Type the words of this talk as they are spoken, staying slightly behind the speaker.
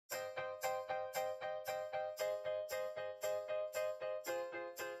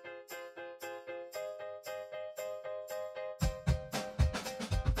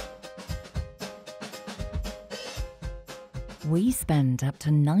We spend up to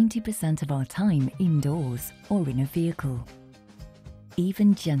 90% of our time indoors or in a vehicle.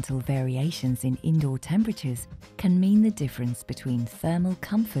 Even gentle variations in indoor temperatures can mean the difference between thermal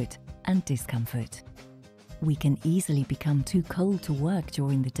comfort and discomfort. We can easily become too cold to work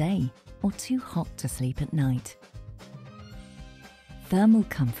during the day or too hot to sleep at night. Thermal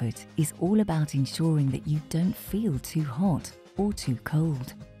comfort is all about ensuring that you don't feel too hot or too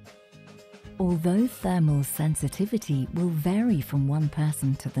cold. Although thermal sensitivity will vary from one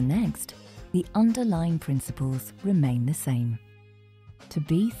person to the next, the underlying principles remain the same. To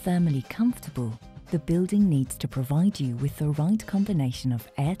be thermally comfortable, the building needs to provide you with the right combination of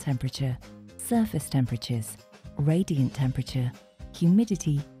air temperature, surface temperatures, radiant temperature,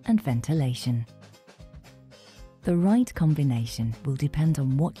 humidity, and ventilation. The right combination will depend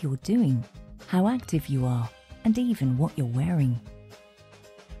on what you're doing, how active you are, and even what you're wearing.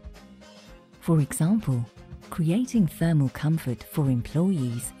 For example, creating thermal comfort for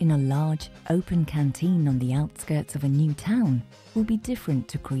employees in a large, open canteen on the outskirts of a new town will be different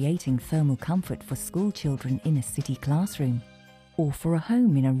to creating thermal comfort for school children in a city classroom or for a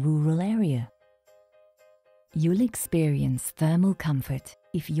home in a rural area. You'll experience thermal comfort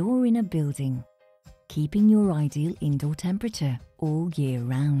if you're in a building, keeping your ideal indoor temperature all year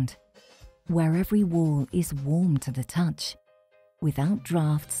round, where every wall is warm to the touch, without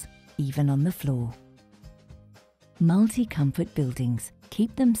drafts even on the floor. Multi-comfort buildings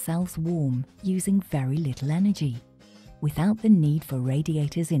keep themselves warm using very little energy, without the need for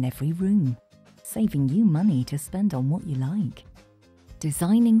radiators in every room, saving you money to spend on what you like.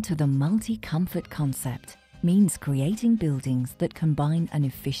 Designing to the multi-comfort concept means creating buildings that combine an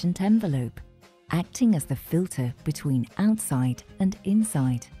efficient envelope, acting as the filter between outside and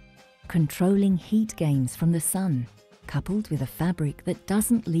inside, controlling heat gains from the sun, coupled with a fabric that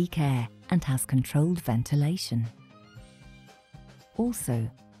doesn't leak air and has controlled ventilation. Also,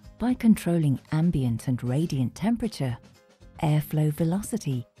 by controlling ambient and radiant temperature, airflow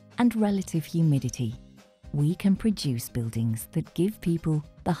velocity, and relative humidity, we can produce buildings that give people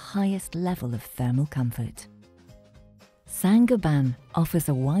the highest level of thermal comfort. Saint-Gobain offers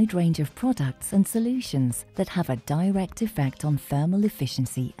a wide range of products and solutions that have a direct effect on thermal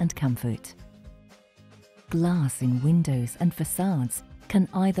efficiency and comfort. Glass in windows and facades can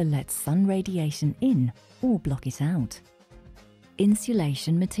either let sun radiation in or block it out.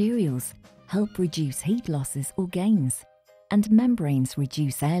 Insulation materials help reduce heat losses or gains, and membranes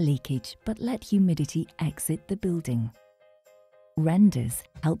reduce air leakage but let humidity exit the building. Renders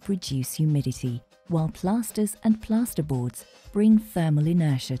help reduce humidity, while plasters and plasterboards bring thermal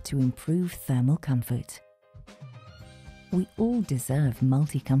inertia to improve thermal comfort. We all deserve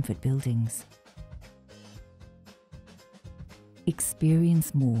multi-comfort buildings.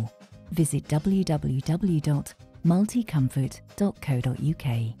 Experience more. Visit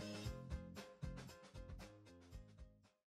www.multicomfort.co.uk.